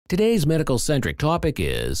Today's medical-centric topic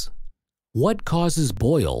is what causes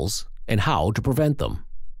boils and how to prevent them.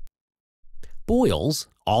 Boils,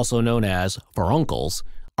 also known as furuncles,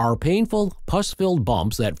 are painful, pus-filled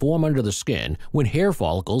bumps that form under the skin when hair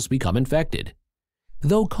follicles become infected.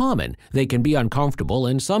 Though common, they can be uncomfortable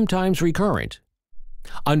and sometimes recurrent.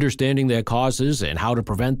 Understanding their causes and how to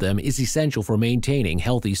prevent them is essential for maintaining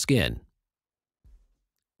healthy skin.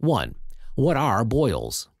 1. What are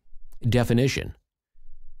boils? Definition: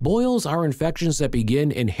 boils are infections that begin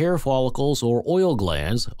in hair follicles or oil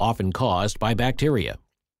glands, often caused by bacteria.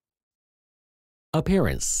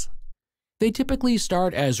 Appearance: they typically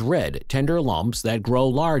start as red, tender lumps that grow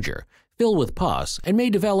larger, fill with pus, and may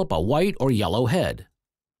develop a white or yellow head.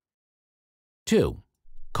 2.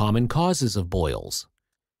 Common causes of boils.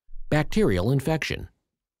 Bacterial infection.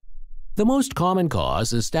 The most common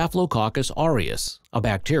cause is Staphylococcus aureus, a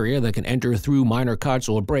bacteria that can enter through minor cuts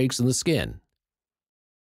or breaks in the skin.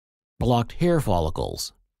 Blocked hair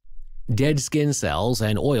follicles. Dead skin cells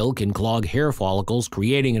and oil can clog hair follicles,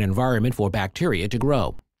 creating an environment for bacteria to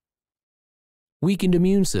grow. Weakened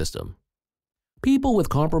immune system. People with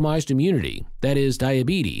compromised immunity, that is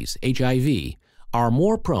diabetes, HIV, are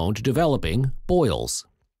more prone to developing boils.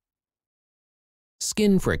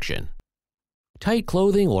 Skin friction. Tight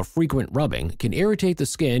clothing or frequent rubbing can irritate the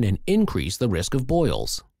skin and increase the risk of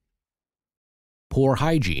boils. Poor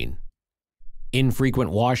hygiene. Infrequent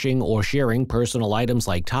washing or sharing personal items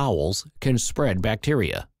like towels can spread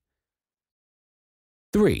bacteria.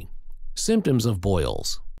 3. Symptoms of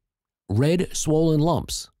boils. Red, swollen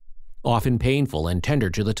lumps, often painful and tender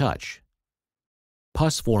to the touch.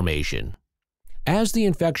 Pus formation. As the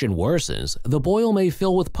infection worsens, the boil may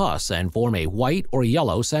fill with pus and form a white or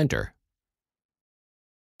yellow center.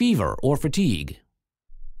 Fever or fatigue.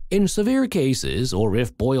 In severe cases, or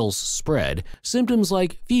if boils spread, symptoms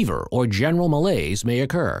like fever or general malaise may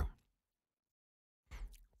occur.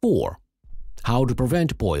 4. How to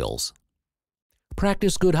prevent boils.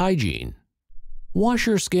 Practice good hygiene. Wash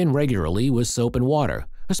your skin regularly with soap and water,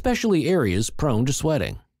 especially areas prone to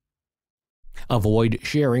sweating. Avoid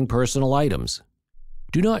sharing personal items.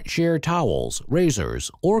 Do not share towels,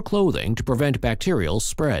 razors, or clothing to prevent bacterial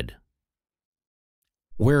spread.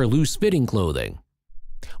 Wear loose-fitting clothing.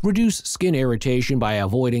 Reduce skin irritation by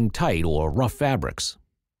avoiding tight or rough fabrics.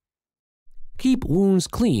 Keep wounds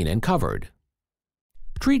clean and covered.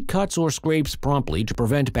 Treat cuts or scrapes promptly to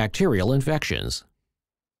prevent bacterial infections.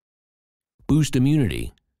 Boost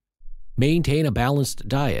immunity. Maintain a balanced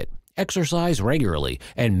diet, exercise regularly,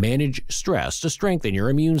 and manage stress to strengthen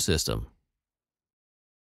your immune system.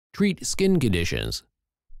 Treat skin conditions.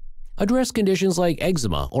 Address conditions like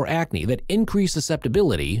eczema or acne that increase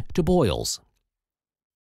susceptibility to boils.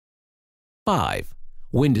 5.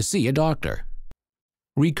 When to see a doctor.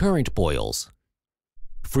 Recurrent boils.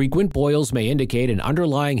 Frequent boils may indicate an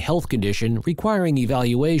underlying health condition requiring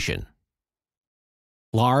evaluation.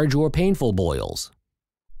 Large or painful boils.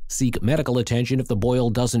 Seek medical attention if the boil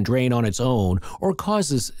doesn't drain on its own or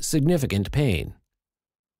causes significant pain.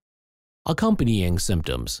 Accompanying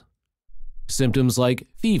symptoms. Symptoms like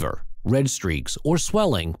fever, red streaks, or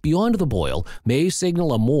swelling beyond the boil may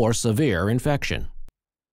signal a more severe infection.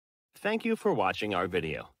 Thank you for watching our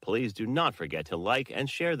video. Please do not forget to like and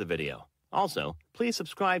share the video. Also, please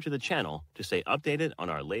subscribe to the channel to stay updated on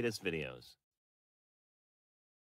our latest videos.